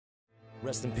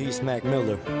Rest in peace, Mac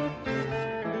Miller.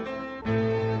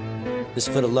 This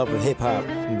for the love of hip-hop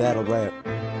and battle rap.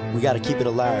 We gotta keep it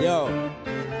alive. Yo.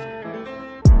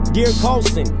 Dear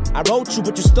Colson, I wrote you,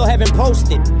 but you still haven't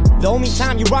posted. The only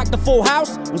time you rocked the full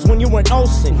house was when you were in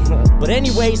Olsen. But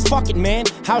anyways, fuck it, man.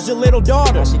 How's your little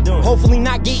daughter? How's she doing? Hopefully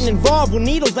not getting involved with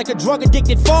needles like a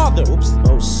drug-addicted father. Oops.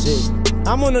 Oh, shit.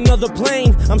 I'm on another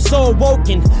plane, I'm so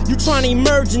awoken. You trying to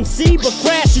emergency, but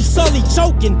crash, you sully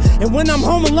choking. And when I'm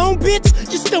home alone,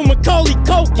 bitch, you still Macaulay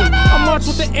Culkin. I marched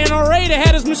with the NRA that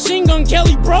had his machine gun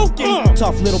Kelly broken.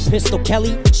 Tough little pistol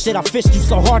Kelly. Shit, I fist you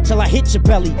so hard till I hit your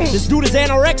belly. This dude is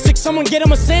anorexic, someone get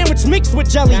him a sandwich mixed with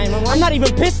jelly. I'm not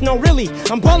even pissed, no really.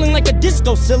 I'm balling like a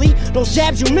disco silly. Those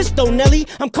jabs you missed though, Nelly.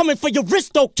 I'm coming for your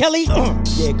wrist though, Kelly.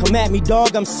 Yeah, come at me,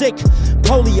 dog, I'm sick.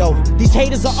 Polio. These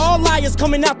haters are all liars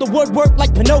coming out the woodwork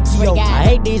like Pinocchio. I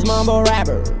hate these mumble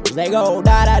rappers. They go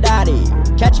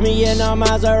da-da-da-dee. Catch me in a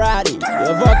Maserati.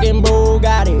 A fucking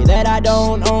Bugatti that I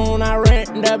don't own. I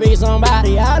rent to be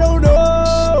somebody. I don't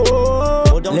know.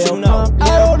 Well, don't you know?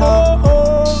 I don't know.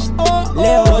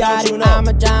 Lil Yachty, I'm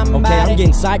a jam. Okay, I'm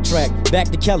getting sidetracked. Back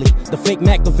to Kelly, the fake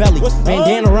Machiavelli.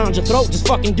 Bandana around your throat, just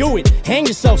fucking do it. Hang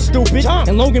yourself, stupid.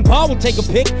 And Logan Paul will take a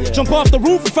pic. Jump off the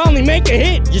roof and finally make a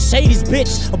hit. You shady's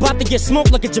bitch, about to get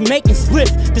smoked like a Jamaican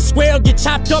spliff. The square will get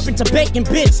chopped up into bacon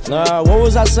bits. What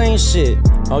was I saying? Shit.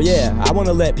 Oh yeah, I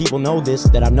wanna let people know this,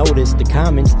 that I've noticed the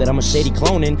comments that I'm a shady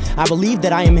cloning. I believe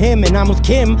that I am him and I'm with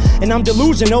Kim, and I'm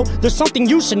delusional. There's something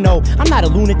you should know. I'm not a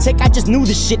lunatic, I just knew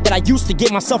this shit that I used to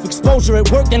get myself exposure at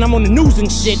work, and I'm on the news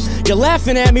and shit. You're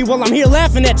laughing at me while I'm here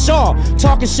laughing at y'all.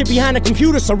 Talking shit behind a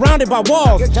computer surrounded by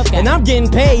walls. And I'm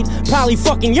getting paid, probably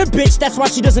fucking your bitch, that's why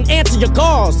she doesn't answer your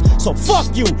calls. So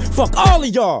fuck you, fuck all of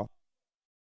y'all.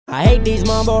 I hate these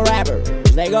mumble rappers.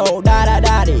 They go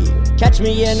da-da-da-dee. Catch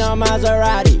me in a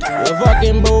Maserati. A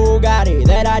fucking Bugatti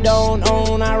that I don't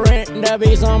own. I rent to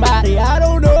be somebody. I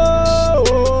don't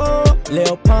know.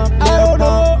 Lil Pump, I don't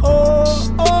know.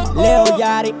 Lil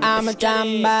Yachty, I'm a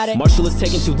jambody. Marshall is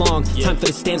taking too long. Time for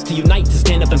the stands to unite, to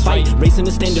stand up and fight. Raising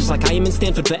the standards like I am in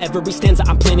Stanford. For every stanza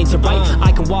I'm planning to write.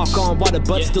 I can walk on water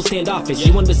but still standoffish.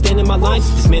 You understand in my lines?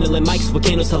 Dismantling mics with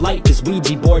candles to light. This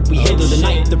Ouija board we handle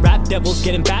tonight. The rap devil's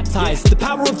getting baptized. The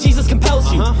power of Jesus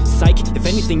compels you. Psych, if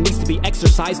anything needs to be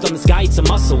exercised on this guy, it's a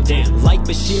muscle. Damn, like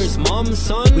Bashir's mom,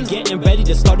 son. We getting ready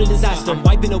to start a disaster. I'm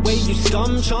wiping away you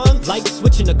scum chunks. Like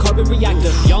switching a carbon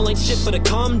reactor. Y'all ain't shit but a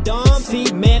cum dump.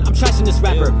 See, man, I'm trashing this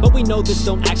rapper, but we know this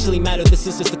don't actually matter. This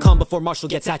is just the calm before Marshall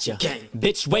gets at ya.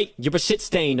 Bitch, wait, you're a shit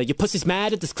stain. Are your pussies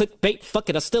mad at this clickbait? Fuck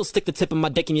it, I'll still stick the tip of my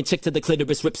dick in your chick till the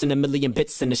clitoris rips in a million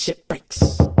bits and the shit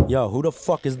breaks. Yo, who the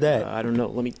fuck is that? I don't know,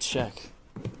 let me check.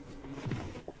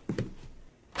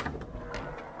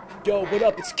 Yo, what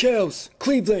up? It's Kels,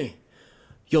 Cleveland.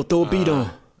 Yo, throw a beat on.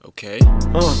 Okay.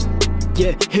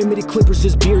 Yeah, him and the Clippers,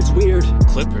 his beard's weird.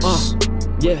 Clippers?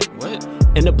 Yeah. What?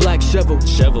 And a black shovel.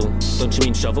 Shovel? Don't you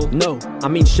mean shovel? No, I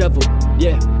mean shovel.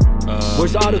 Yeah.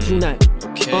 Where's the auto-tune at?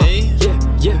 Okay.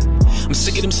 Yeah. I'm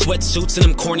sick of them sweatsuits and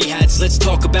them corny hats, let's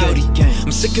talk about it.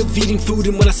 I'm sick of eating food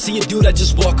and when I see a dude I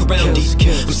just walk around it.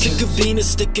 I'm sick of being a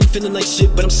stick and feeling like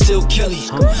shit but I'm still Kelly.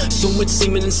 So much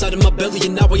semen inside of my belly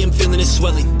and now I am feeling it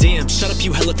swelling. Damn, shut up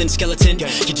you hella thin skeleton.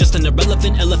 You're just an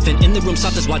irrelevant elephant in the room,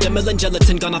 soft as watermelon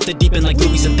gelatin. Gone off the deep end like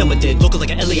Louis and Thelma did. Local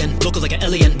like an alien, local like an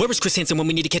alien. Where is Chris Hansen when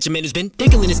we need to catch a man who's been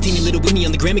dangling his teeny little weenie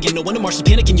on the gram again? No wonder Marshall's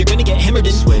panicking, you're gonna get hammered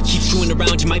in. Keep screwing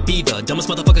around, you might be the dumbest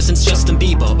motherfucker since Justin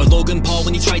Bieber or Logan Paul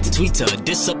when he tried to tweet her.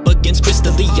 Diss up against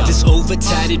Crystalia. This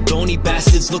over-tatted, bony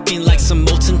bastards looking like some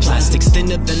molten plastics,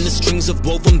 thinner than the strings of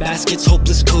woven baskets.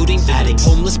 Hopeless coding addicts,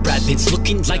 homeless Brad Pitts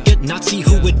looking like a Nazi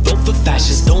who would vote for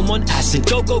fascists. Dome on acid,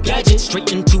 go gadget,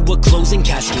 straight into a closing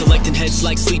casket. Collecting heads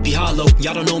like Sleepy Hollow.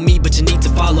 Y'all don't know me, but you need to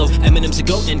follow. Eminem's a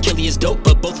goat and Kelly is dope,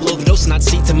 but both will overdose, not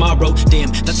see tomorrow.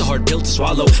 Damn, that's a hard pill to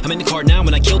swallow. I'm in the car now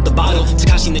and I killed the bottle.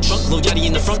 Takashi in the trunk, Lil Yachty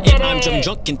in the front, and I'm jumping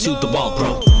drunk into the wall,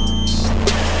 bro.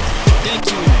 Thank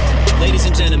you, ladies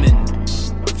and gentlemen,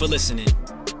 for listening.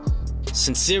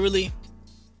 Sincerely,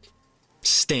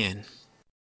 Stan.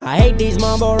 I hate these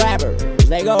mumble rappers.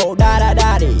 They go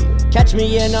da-da-da-dee. Catch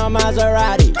me in a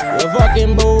Maserati. A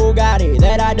fucking Bugatti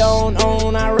that I don't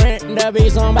own. I rent to be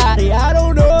somebody. I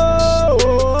don't know.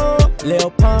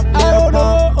 Lil Pump, I don't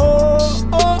know.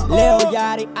 Lil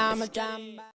Yachty, I'm a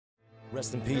jambody.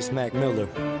 Rest in peace, Mac Miller.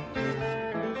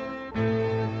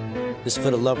 This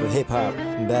for the love of hip-hop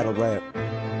and battle rap.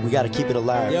 We gotta keep it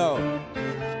alive. Yo.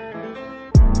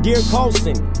 Dear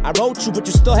Colson, I wrote you, but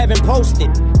you still haven't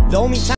posted. The only time